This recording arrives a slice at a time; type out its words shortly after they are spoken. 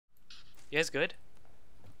You guys good?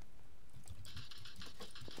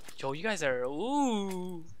 Yo, you guys are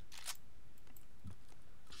ooh.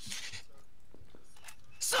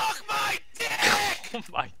 Suck my dick! Oh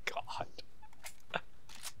my god.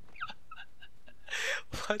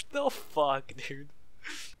 What the fuck, dude?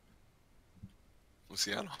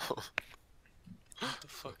 Luciano. What the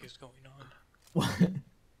fuck is going on? What?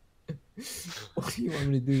 What do you want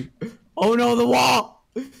me to do? Oh no, the wall!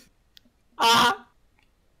 Ah!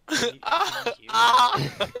 Can you heal?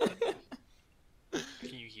 Can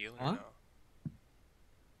you heal or Huh? no?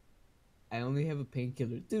 I only have a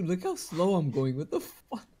painkiller. Dude, look how slow I'm going. What the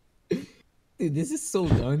fuck? Dude, this is so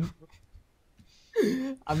done.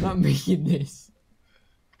 I'm not making this.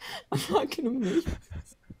 I'm not gonna make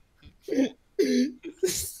this. This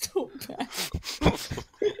is so bad.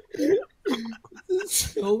 This is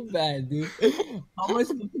so bad, dude. How am I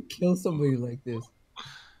supposed to kill somebody like this?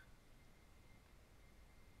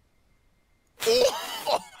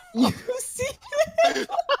 You see that?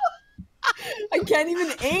 I can't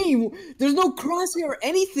even aim. There's no crosshair or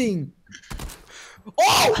anything.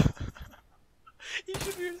 Oh! You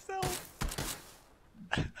should be yourself.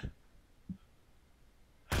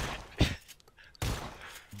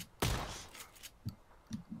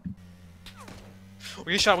 We're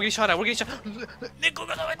getting shot at, Nick, go,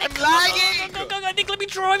 Nick, I'm lagging! Go, Nick, let me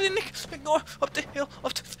drive, Nick. Go up the hill,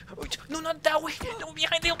 no, not that way. No,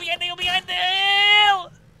 behind the hill.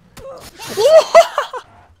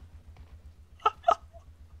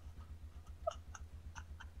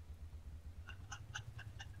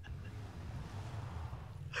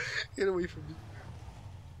 Get away from me.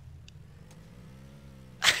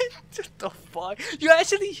 What the fuck? You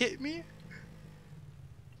actually hit me?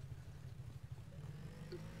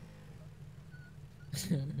 What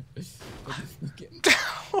is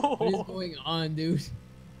going on, dude?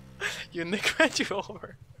 Your Nick ran you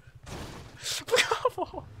over.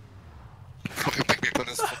 Fucking pick me up on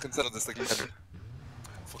this, fucking settle this like men.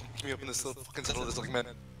 Fucking pick me up in this, fucking settle this like men.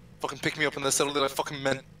 Fucking pick me up in this, settle it like fucking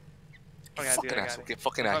men. Oh, yeah, Fucking dude, I got asshole, it. get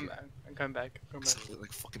fucking out of here. I'm coming back. Settle it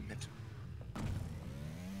like fucking men.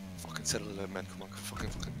 Fucking settle it like men, come on, fucking.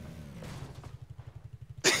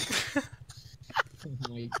 Oh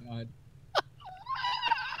my god.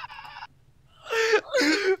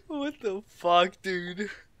 What the fuck, dude?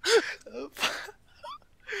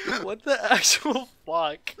 What the actual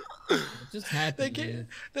fuck? What just happened, man?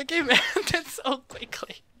 That game ended so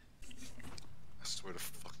quickly. I swear to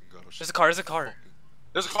fucking god. There's a car.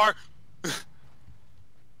 There's a car!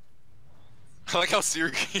 I like how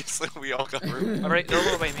seriously we all got hurt. Alright, they're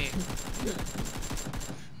over by me.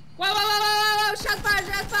 Whoa! Shot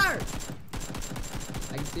fire!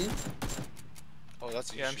 I can see him. Oh,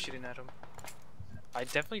 that's Yeah, I'm shooting at him. I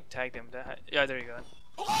definitely tagged him. Yeah, there you go.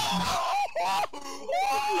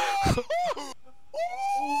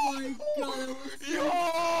 Oh my god.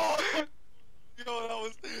 Yo,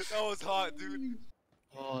 that was hot, dude.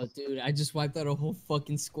 Oh, dude, I just wiped out a whole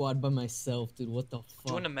fucking squad by myself, dude. What the fuck? Do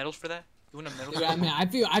you want a medal for that? You want a medal? Dude, I mean,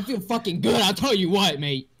 I feel fucking good. I'll tell you what,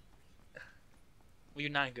 mate. Well, you're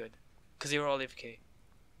not good, cause they were all AFK.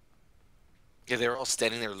 Yeah, they were all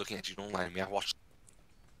standing there looking at you. Don't lie to me. I watched.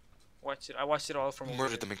 I watched it all from. You over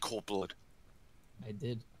murdered there. them in cold blood. I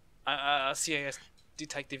did. CIS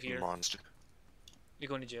detective here. Monster. You're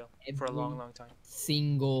going to jail for a long time.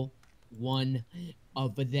 Single one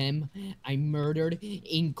of them I murdered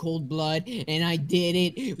in cold blood, and I did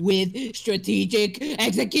it with strategic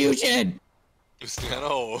execution.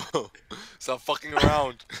 Luciano, stop fucking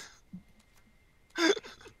around.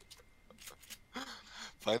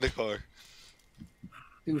 Find the car.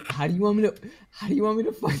 Dude, how do you want me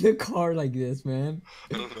to find the car like this, man?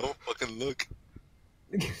 I don't know. Fucking look.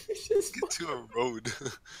 It's just Get to a road.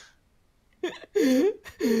 Dude,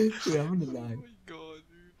 I'm gonna die. Oh my god,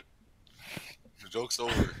 dude. The joke's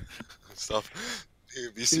over. Stop.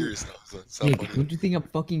 Dude, be serious now. Stop Nick, funny. don't you think I'm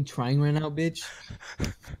fucking trying right now, bitch?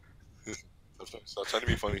 Stop trying to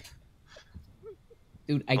be funny.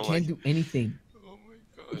 Dude, I don't can't like do anything. Oh my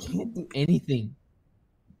I god. can't do anything.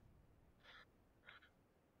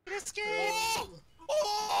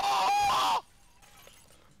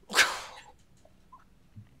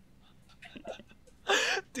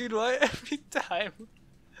 Dude, why every time?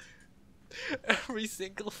 Every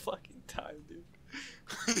single fucking time, dude.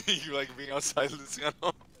 You like being outside,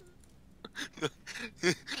 Luciano?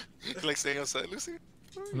 You like staying outside, Lucy?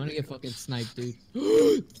 I'm gonna get fucking sniped, dude.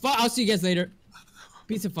 Fuck, I'll see you guys later.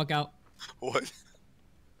 Peace the fuck out. What?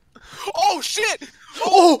 Oh shit!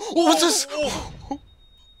 Oh, what's this?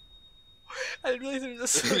 I didn't realize there was a Yeah,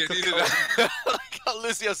 circle. neither did I. Like how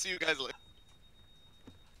Lucy, I'll see you guys later.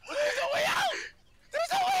 There's a way out!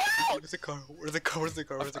 There's a way out! Where's the car? Where's the car? Where's the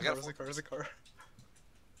car? Where's the car? Where's the car? Where's the car?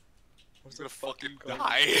 Where's He's the gonna fucking car?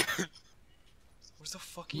 die. Where's the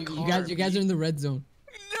fucking You car? guys are in the red zone.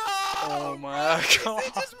 No! Oh my god!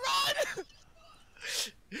 Just run!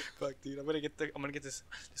 Fuck, dude! I'm gonna get this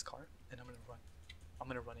car, and I'm gonna run. I'm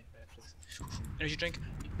gonna run it after this. Energy drink.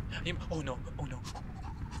 Oh no! Oh no!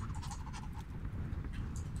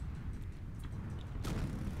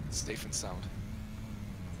 Safe and sound.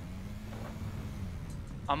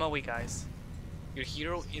 On my way, guys. Your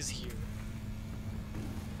hero is here.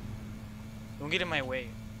 Don't get in my way,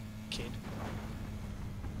 kid.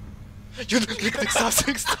 You're the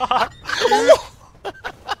exhausting stop!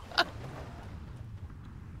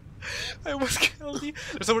 I almost killed you.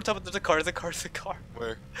 There's someone top of there's a car,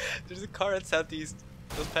 Where? There's a car at southeast.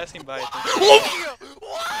 I was passing by, I think.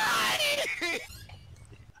 Why?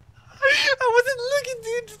 I wasn't looking,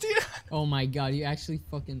 dude. Oh my god, you actually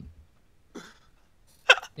fucking.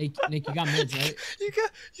 Nick, you got meds, right? You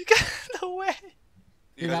got no way.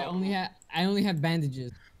 Dude, I only have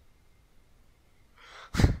bandages.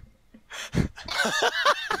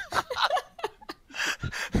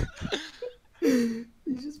 He's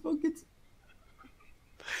just fucking.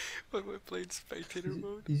 Why am I playing spectator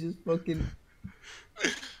mode? He's just fucking.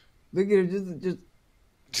 Look at him, just.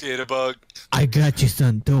 Jitterbug. I got you,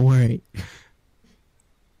 son. Don't worry.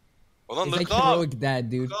 Hold on, It's look like up. heroic dad,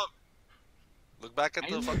 dude. Look up. Look back at I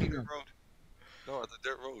the know. fucking road. No, at the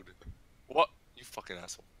dirt road. What? You fucking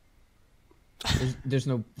asshole. There's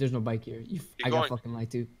no bike here. I got going. fucking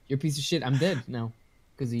lied to. You're a piece of shit. I'm dead now.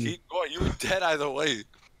 Cause of you. Keep going. You were dead either way.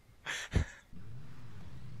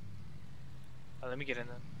 Oh, let me get in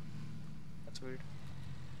then. That's weird.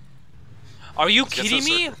 Are you kidding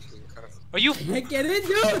me? Are you? Get in,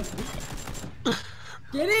 dude!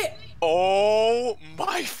 Get it! Oh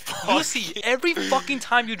my fuck. Lucy, every fucking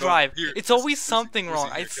time you drive, here, it's always Lucy, something Lucy, wrong.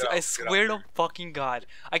 here, get out, I get swear out. to fucking God.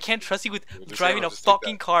 I can't trust you with Luciano, driving a just take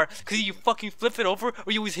fucking that. car because you fucking flip it over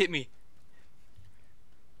or you always hit me.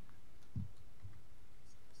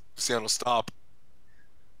 Luciano, stop.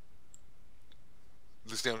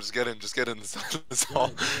 Luciano, just get in. It's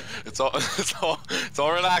all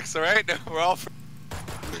relaxed, alright? We're all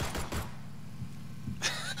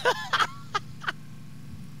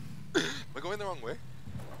Am I going the wrong way?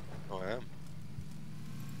 Oh, I am.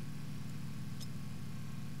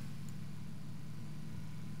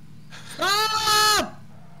 Stop!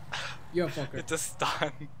 You're a fucker. It's a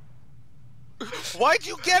stun. Why'd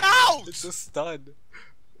you get out? It's a stun.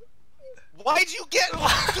 Why'd you get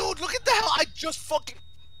Dude, look at the hell. I just fucking.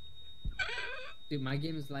 Dude, my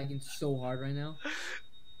game is lagging so hard right now.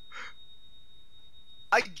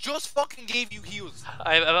 I just fucking gave you heals.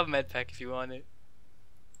 I have a med pack if you want it.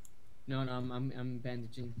 No, I'm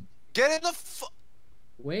bandaging. Get in the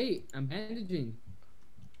Wait, I'm bandaging.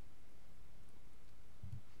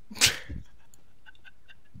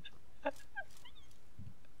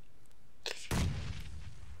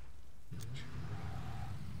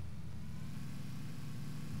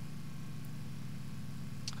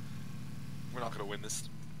 We're not gonna win this.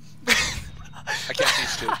 I can't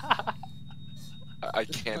see shit. I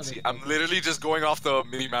can't see. I'm literally just going off the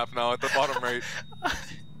mini map now at the bottom right.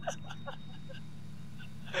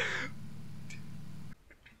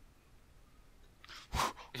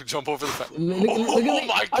 Jump over the fence. Look at Oh me.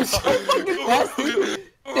 my I'm so god! fucking fast,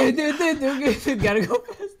 dude. Gotta go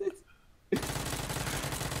past this.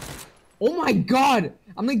 Oh my god!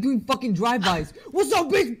 I'm like doing fucking drive-bys. What's up,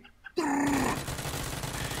 bitch?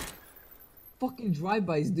 Fucking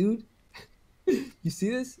drive-bys, dude. You see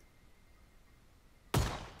this?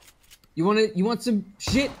 You want some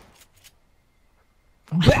shit?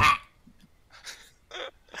 Bah!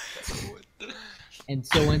 And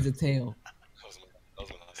so ends the tale. That was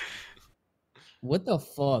my last. What the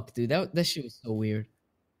fuck, dude? That shit was so weird.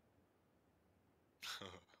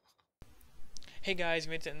 Hey guys, you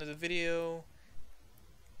made it to the end of the video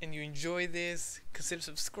and you enjoyed this, consider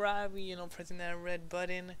subscribing, you know, pressing that red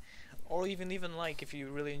button, or even leave a like if you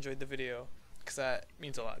really enjoyed the video, because that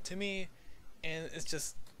means a lot to me and it's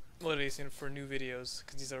just motivation for new videos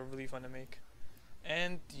because these are really fun to make.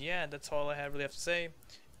 And yeah, that's all I really have to say,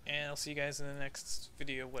 and I'll see you guys in the next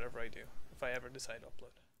video, whatever I do, if I ever decide to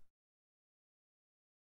upload.